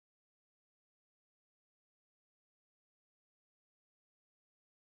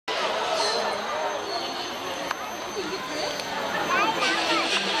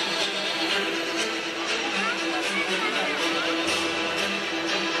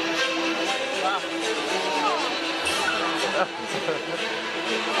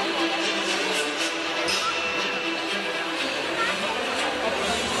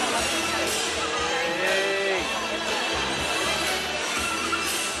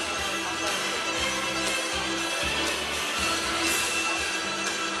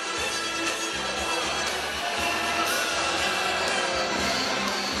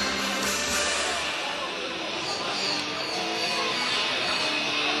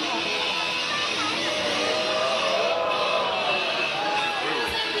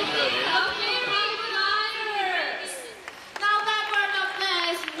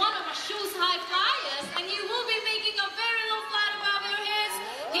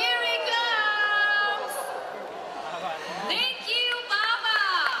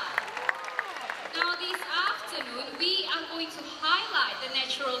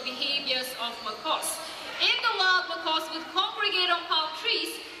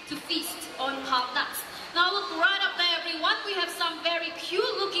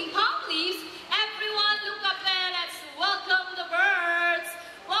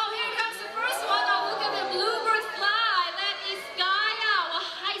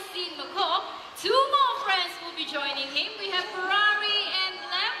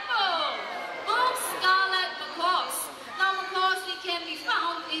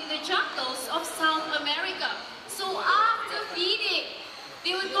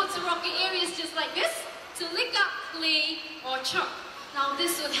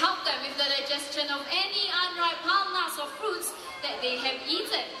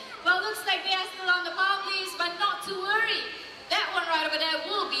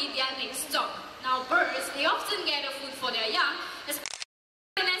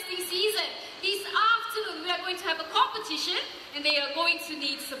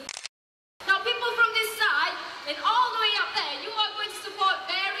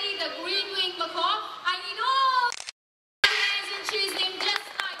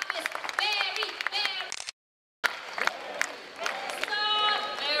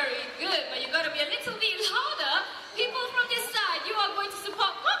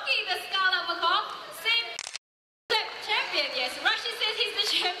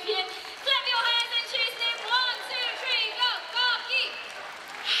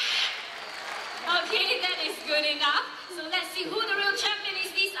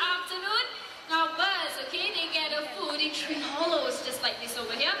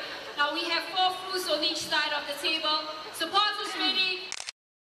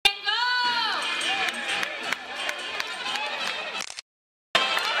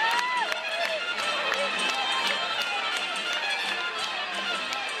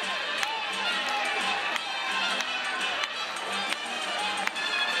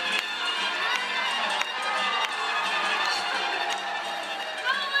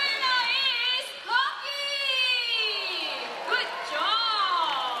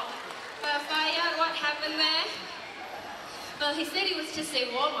Well, he said it was just a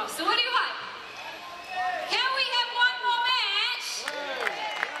warm-up. So what do you want? Can we have one more match?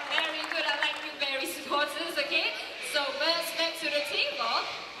 Very good. I like you, Berry supporters, okay? So let's back to the table.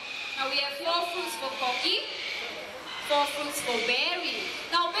 Now we have 4 fruits for Corky, 4 fruits for Berry.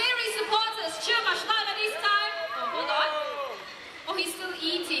 Now Berry supporters, cheer much louder this time. Oh, hold on. Oh, he's still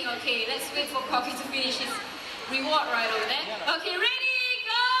eating. Okay, let's wait for Corky to finish his reward right over there. Okay, ready,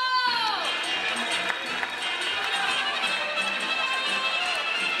 go!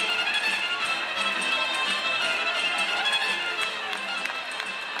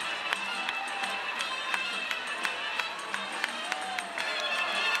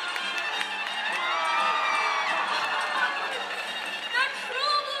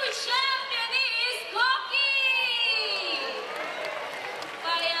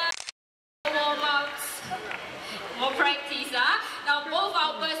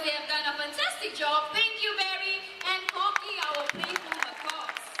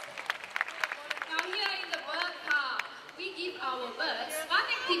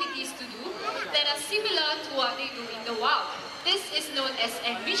 Similar to what they do in the wild. This is known as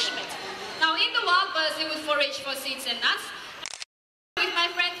enrichment. Now in the wild, birds they would forage for seeds and nuts. With my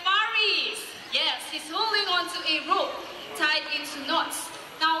friend Faris. Yes, he's holding on to a rope tied into knots.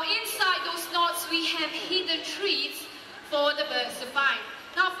 Now inside those knots we have hidden treats for the birds to find.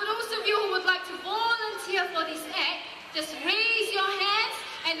 Now for those of you who would like to volunteer for this act, just raise your hands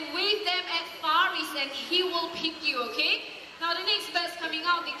and wave them at Faris and he will pick you, okay? Now the next birds coming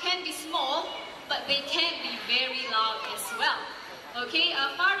out, they can be small, but they can be very loud as well. Okay,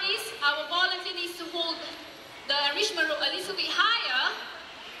 Faris, our volunteer needs to hold the enrichment rope a little bit higher.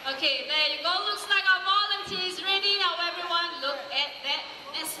 Okay, there you go. Looks like our volunteer is ready. Now everyone, look at that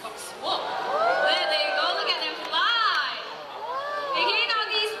nest box. Whoa, there they go. Look at them fly.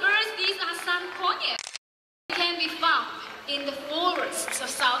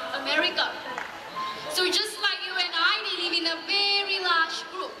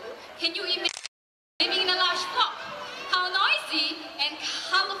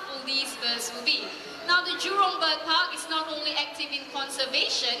 Jurong Bird Park is not only active in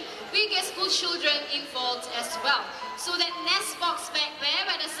conservation, we get school children involved as well. So that nest box back there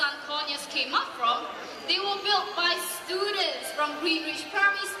where the sun corneas came up from, they were built by students from Greenridge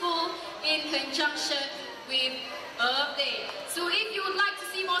Primary School in conjunction with Earth Day. So if you would like to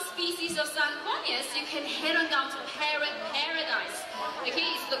see more species of sun corneas, you can head on down to Parrot Paradise.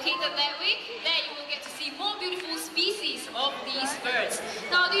 Okay, it's located that way. There you will get to see more beautiful species of these birds.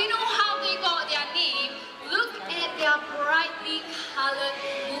 Now, do you know how they got their name? Look at their brightly colored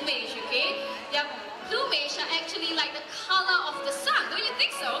plumage, okay? Their plumage are actually like the color of the sun, don't you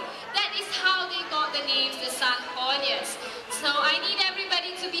think so? That is how they got the names, the sun corneas. So I need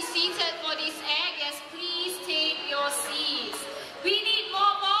everybody to be seated for this egg. Yes, please take your seats. We need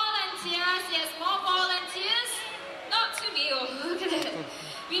more volunteers. Yes, more volunteers. Not to me. Oh, look at that.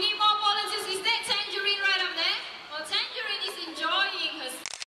 We need more volunteers. Is that Tangerine right up there? Well, Tangerine is enjoying her.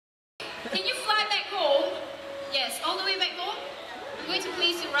 Can you fly back home? Yes, all the way back home. I'm going to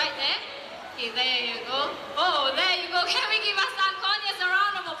place you right there. Okay, there you go. Oh, there you go. Can we give our sun corneas a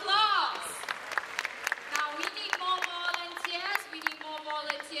round of applause? Now we need more volunteers. We need more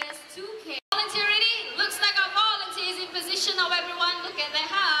volunteers to care. Volunteer ready? Looks like our volunteer is in position now, everyone. Look at their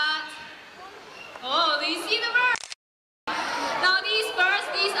hat. Oh, do you see the birds? Now these birds,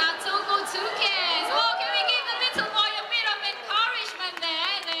 these are Togo toucans. Oh, can we give the little boy a bit of encouragement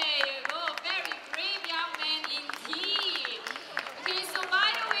there? There you go. Very brave young man indeed. Okay, so by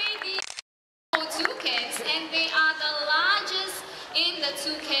the way, these are toucans, and they are the largest in the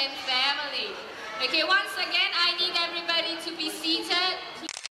toucan family. Okay, once again, I need everybody to be seated.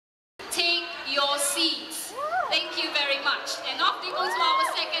 Take your seats. Thank you very much. And off they go to our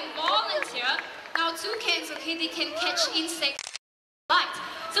second volunteer. Now toucans, okay, they can catch insects light.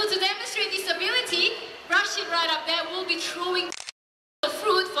 So to demonstrate this ability, Rashid right up there will be throwing the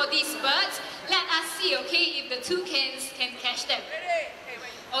fruit for these birds. Let us see, okay, if the toucans can catch them.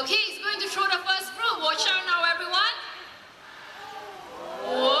 Okay, he's going to throw the first fruit. Watch out now, everyone.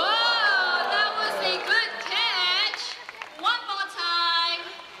 Whoa, that was a good catch. One more time.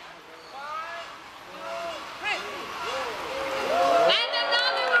 And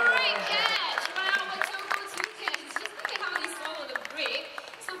another great catch by our Togo toucans. Just look at how they swallow the brick.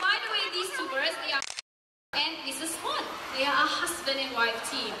 So by the way, these two birds, they are and Mrs. Swan. They are a husband and wife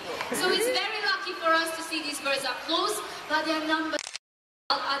team. So it's very lucky for us to see these birds up close, but their numbers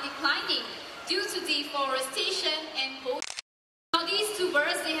are declining due to deforestation and poaching. Now these two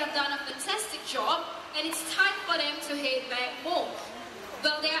birds, they have done a fantastic job, and it's time for them to head back home.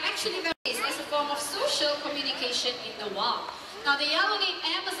 Well, they are actually very nice as a form of social communication in the wild. Now the yellow-named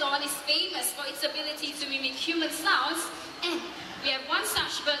Amazon is famous for its ability to mimic human sounds, and we have one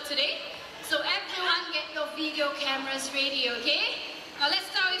such bird today. So everyone get your video cameras ready, okay? Now let's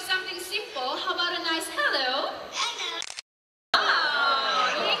start with something simple. How about a nice hello? Hello.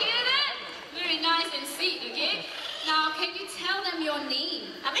 Wow, did you hear that? Very nice and sweet, okay? Now can you tell them your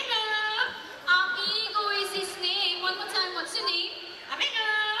name? Amigo. Amigo is his name. One more time, what's your name? Amigo.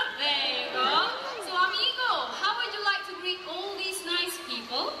 There you go. So amigo, how would you like to greet all these nice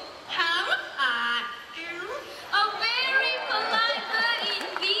people? How are you? A very polite bird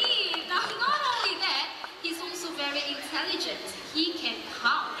indeed. Now not only that, he's also very intelligent. He can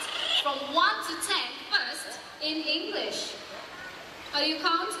count from 1 to 10 first in English. How do you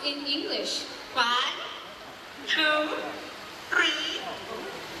count in English? 1, 2, 3,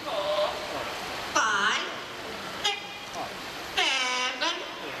 4, 5, 6, 7,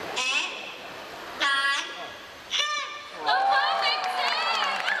 8, 9, 10. A perfect 10!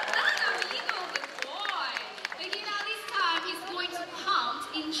 Well done, amigo. Good boy. Okay, now this time he's going to count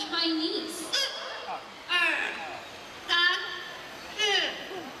in Chinese.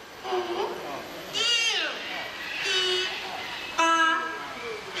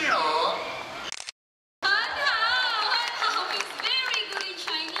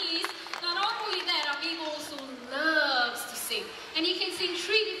 And he can sing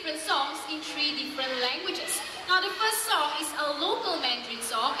 3 different songs in 3 different languages. Now the first song is a local Mandarin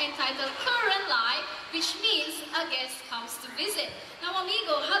song entitled Current Lai, which means a guest comes to visit. Now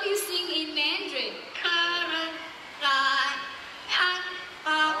amigo, how do you sing in Mandarin? Current Lai, han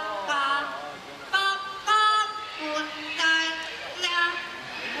ba ba ba ba would die now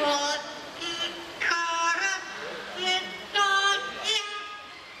would current it not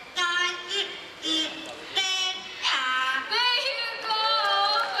die it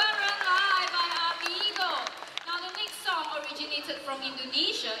from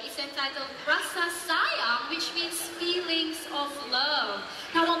Indonesia is entitled Rasa Sayang, which means feelings of love.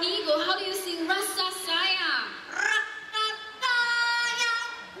 Now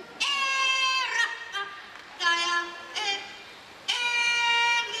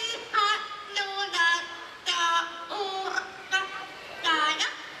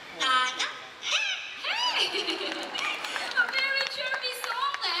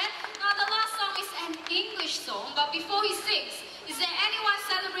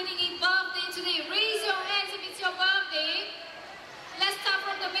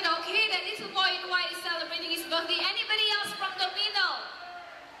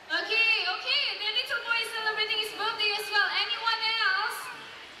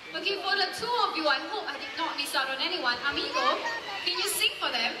on anyone. Amigo, can you sing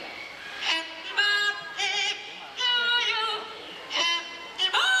for them? Happy birthday to you. Happy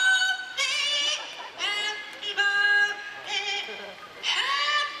birthday. Happy birthday.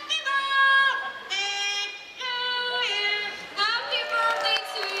 Happy birthday to you. Happy birthday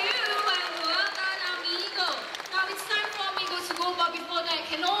to you and well done, amigo. Now it's time for amigo to go, but before that,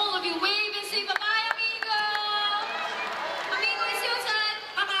 can all of you wave and say bye-bye, amigo? Amigo, it's your turn.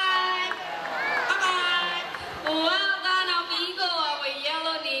 Bye-bye. Bye-bye. Well done, amigo, our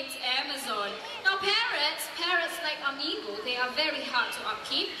yellow named Amazon. Now parrots like amigo, they are very hard to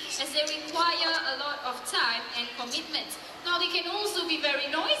upkeep as they require a lot of time and commitment. Now they can also be very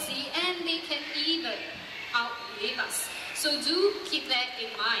noisy and they can even outlive us. So do keep that in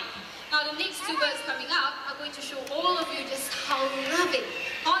mind. Now the next two birds coming up are going to show all of you just how loving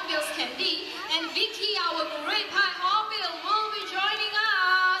hornbills can be. And Vicky, our great pie hornbill, will be joining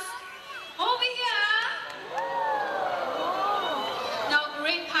us. Over here. Now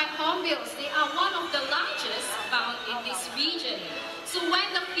great pie hornbills, they are one of the largest found in this region. So when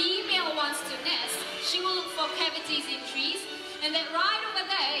the female wants to nest, she will look for cavities in trees. And then right over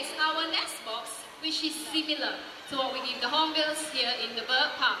there is our nest box, which is similar to what we give the hornbills here in the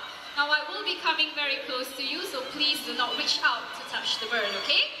bird park. Now I will be coming very close to you, so please do not reach out to touch the bird,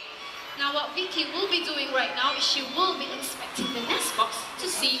 okay? Now what Vicky will be doing right now is she will be inspecting the nest box to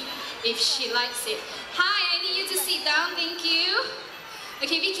see if she likes it. Hi, I need you to sit down, thank you.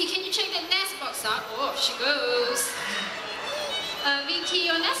 Okay, Vicky, can you check the nest box out? Oh, she goes. Vicky,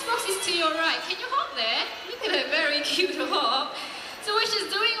 your nest box is to your right. Can you hop there? Look at her very cute hop. So what she's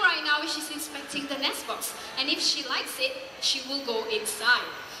doing right now is she's inspecting the nest box. And if she likes it, she will go inside.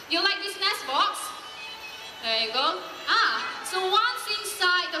 You like this nest box? There you go. So once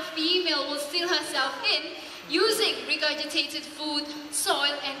inside, the female will seal herself in using regurgitated food,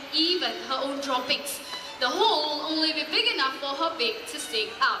 soil, and even her own droppings. The hole will only be big enough for her beak to stick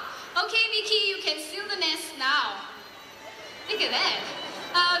out. Okay, Vicky, you can seal the nest now. Look at that.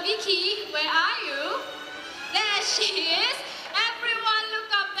 Vicky, where are you? There she is. Everyone look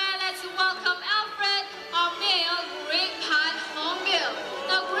up there. Let's welcome Alfred, our male great pie hornbill.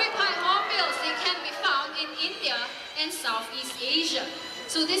 Now, great pie hornbills, they can be found in India and Southeast Asia.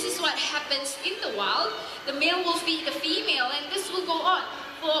 So this is what happens in the wild. The male will feed the female, and this will go on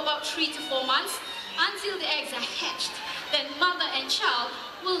for about 3 to 4 months until the eggs are hatched. Then mother and child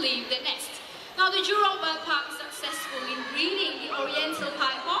will leave the nest. Now, the Jurong Bird Park is successful in breeding the Oriental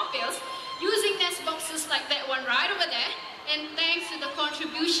pie hornbills using nest boxes like that one right over there. And thanks to the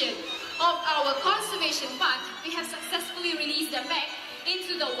contribution of our conservation fund, we have successfully released them back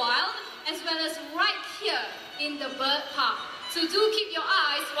into the wild, as well as right here in the bird park. So do keep your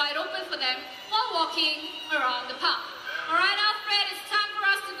eyes wide open for them while walking around the park. Alright, Alfred, it's time for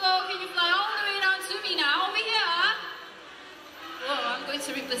us to go. Can you fly all the way down to me now, over here? Whoa, I'm going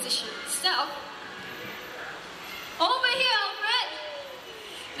to reposition myself. Over here, Alfred.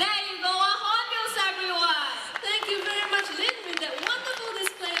 There you go, our hornbills, everyone. Thank you very much, Lynn, with that wonderful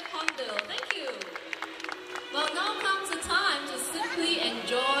display of hornbill. Thank you. Well, now comes the time to simply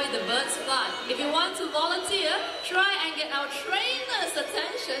enjoy the bird's flight. If you want to volunteer, try and get our trainer's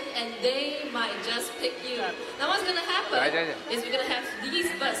attention and they might just pick you. Now what's going to happen is we're going to have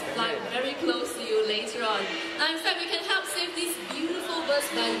these birds fly very close to you later on. Now in fact, we can help save these beautiful birds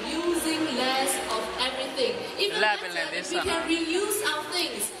by using less of everything. Even better, if we can reuse our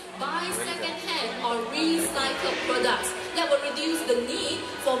things, buy second-hand or recycled products. That will reduce the need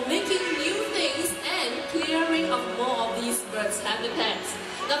for making new things and clearing of more of these birds' habitats.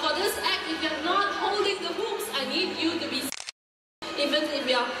 Now for this act, if you're not holding the hoops, I need you to be even if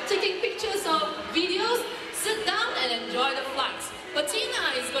you're taking pictures or videos, sit down and enjoy the flight.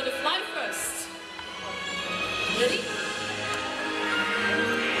 Patina is going to fly first. Ready?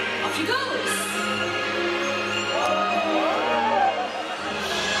 Off she goes!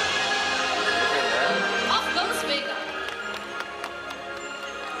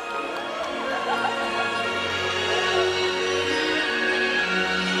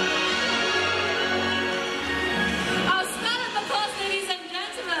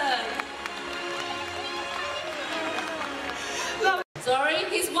 Sorry,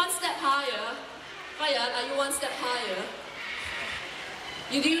 he's one step higher. Fayad, are you one step higher?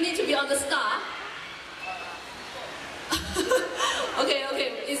 Do you need to be on the star? Okay.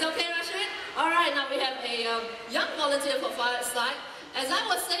 Is okay, Rashid? Alright, now we have a young volunteer for Fayad's side. As I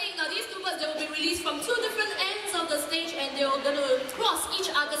was saying, now these two birds, they will be released from two different ends of the stage and they are going to cross each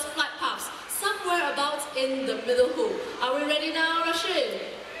other's flight paths, somewhere about in the middle hoop. Are we ready now, Rashid?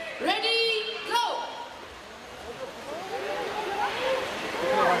 Ready, go!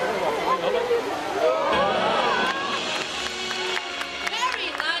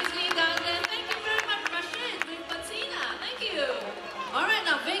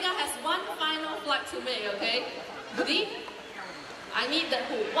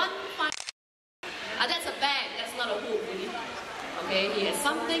 there's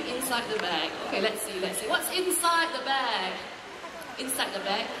something inside the bag. Okay, let's see. What's inside the bag? Inside the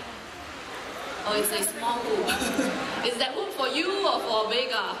bag? Oh, it's a small hoop. Is that hoop for you or for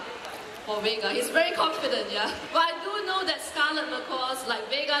Vega? For Vega. He's very confident, yeah? But I do know that scarlet macaws, like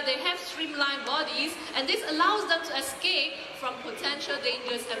Vega, they have streamlined bodies, and this allows them to escape from potential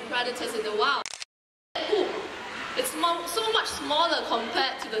dangers and predators in the wild. Hoop. It's so much smaller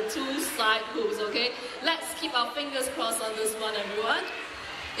compared to the two side hoops, okay? Let's keep our fingers crossed on this one, everyone.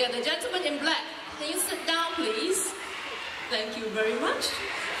 Yeah, the gentleman in black. Can you sit down, please? Thank you very much.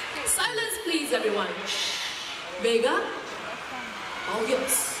 Silence, please, everyone. Vega? Oh,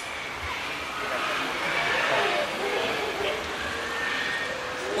 yes.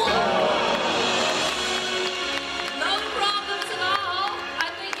 Whoa. No problems at all. I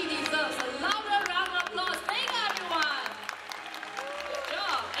think he deserves a louder round of applause. Vega, everyone. Good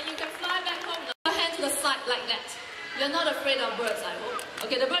job. And you can fly back home. Your hand to the side like that. You're not afraid of birds, I hope.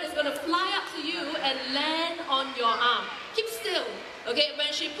 Okay, the bird is going to fly up to you and land on your arm. Keep still. Okay,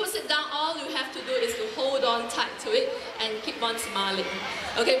 when she puts it down, all you have to do is to hold on tight to it and keep on smiling.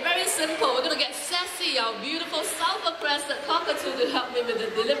 Okay, very simple. We're going to get Sassy, our beautiful sulfur-crested cockatoo, to help me with the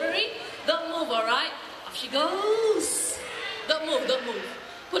delivery. Don't move, alright? Off she goes. Don't move, don't move.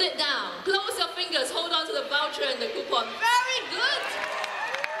 Put it down. Close your fingers. Hold on to the voucher and the coupon. Very good.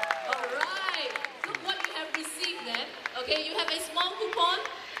 Alright. Look what you have received then. Okay, you have a small coupon.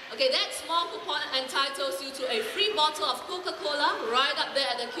 Okay, that small coupon entitles you to a free bottle of Coca-Cola right up there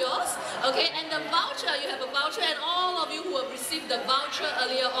at the kiosk. Okay, and the voucher, you have a voucher, and all of you who have received the voucher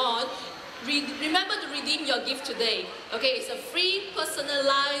earlier on, remember to redeem your gift today. Okay, it's a free,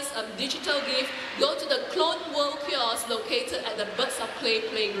 personalized digital gift. Go to the Clone World kiosk located at the Birds of Play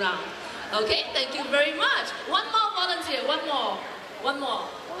playground. Okay, thank you very much. One more volunteer, one more.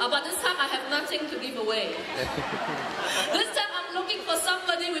 But this time I have nothing to give away. This time I'm looking for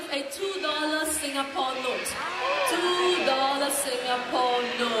somebody with a $2 Singapore note. $2 Singapore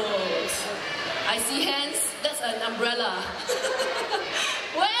note. I see hands. That's an umbrella.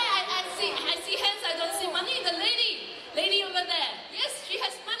 Where? I see hands. I don't see money. The lady over there. Yes, she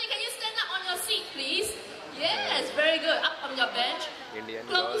has money. Can you stand up on your seat, please? Yes, very good. Up on your bench.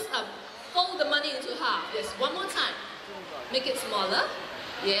 Close up. Fold the money into half. Yes, one more time. Make it smaller.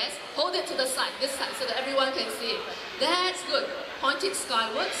 Yes, hold it to the side, this side, so that everyone can see it. That's good. Point it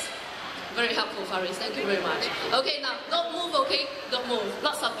skywards. Very helpful, Faris. Thank you very much. Okay, now, don't move, okay? Don't move.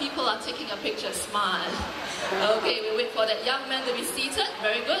 Lots of people are taking a picture. Smile. Okay, we wait for that young man to be seated.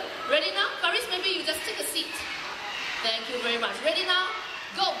 Very good. Ready now? Faris, maybe you just take a seat. Thank you very much. Ready now?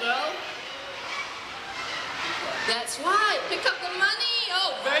 Go, girl. That's right. Pick up the money.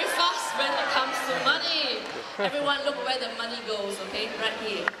 Oh, very fast when it comes to money. Everyone look where the money goes, okay? Right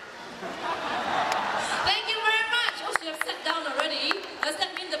here. Thank you very much. Oh, so you have sat down already. Does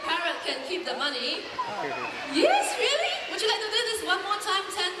that mean the parrot can keep the money? Yes, really? Would you like to do this one more time?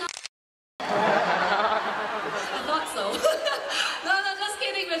 10 now? I thought so. No, just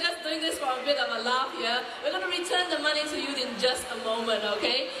kidding. We're just doing this for a bit of a laugh here. We're going to return the money to you in just a moment,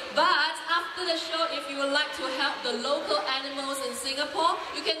 okay? But after the show, if you would like to help the local animals in Singapore,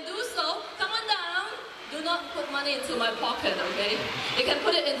 you can do so. Come on down. Do not put money into my pocket, okay? You can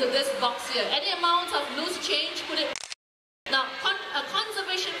put it into this box here. Any amount of loose change, put it. Now,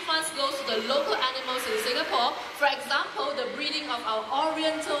 conservation funds goes to the local animals in Singapore. For example, the breeding of our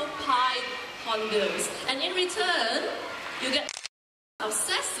oriental pied hornbills. And in return, you get our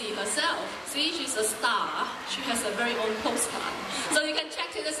Sassy herself. See, she's a star. She has a very own postcard. So you can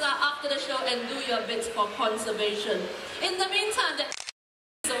check this out after the show and do your bits for conservation. In the meantime,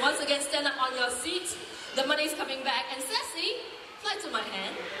 so once again, stand up on your seat. The money is coming back. And Sassy, fly to my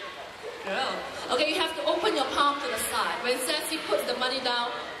hand. Girl. Okay, you have to open your palm to the side. When Sassy puts the money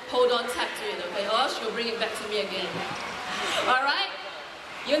down, hold on tight to it, okay? Or she'll bring it back to me again. Alright?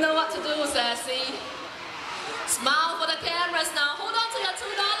 You know what to do, Sassy. Smile for the cameras now. Hold on to your $2.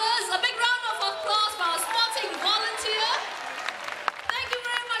 A big round of applause for our sporting volunteer. Thank you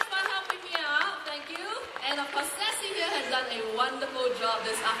very much for helping me out. Thank you. And of course, Sassy here has done a wonderful job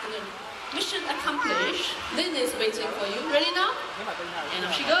this afternoon. Mission accomplished. Lynn is waiting for you. Ready now? And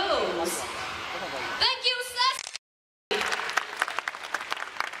off she goes. Thank you, Sassy.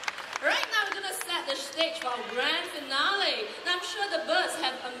 Right now, we're going to set the stage for our grand finale. Now, I'm sure the birds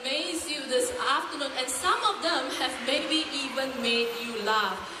have amazed you this afternoon, and some of them have maybe even made you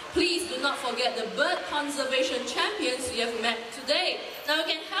laugh. Please do not forget the bird conservation champions you have met today. Now, you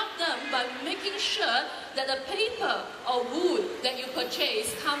can help them by making sure that the paper or wood that you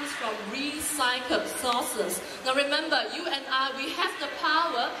purchase comes from recycled sources. Now remember, you and I, we have the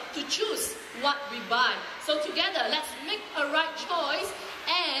power to choose what we buy. So together, let's make a right choice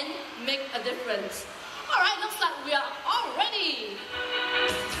and make a difference. Alright, looks like we are all ready.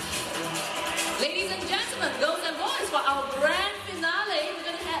 Ladies and gentlemen, girls and boys, for our grand finale, we're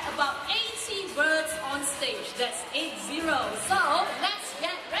going to have about 8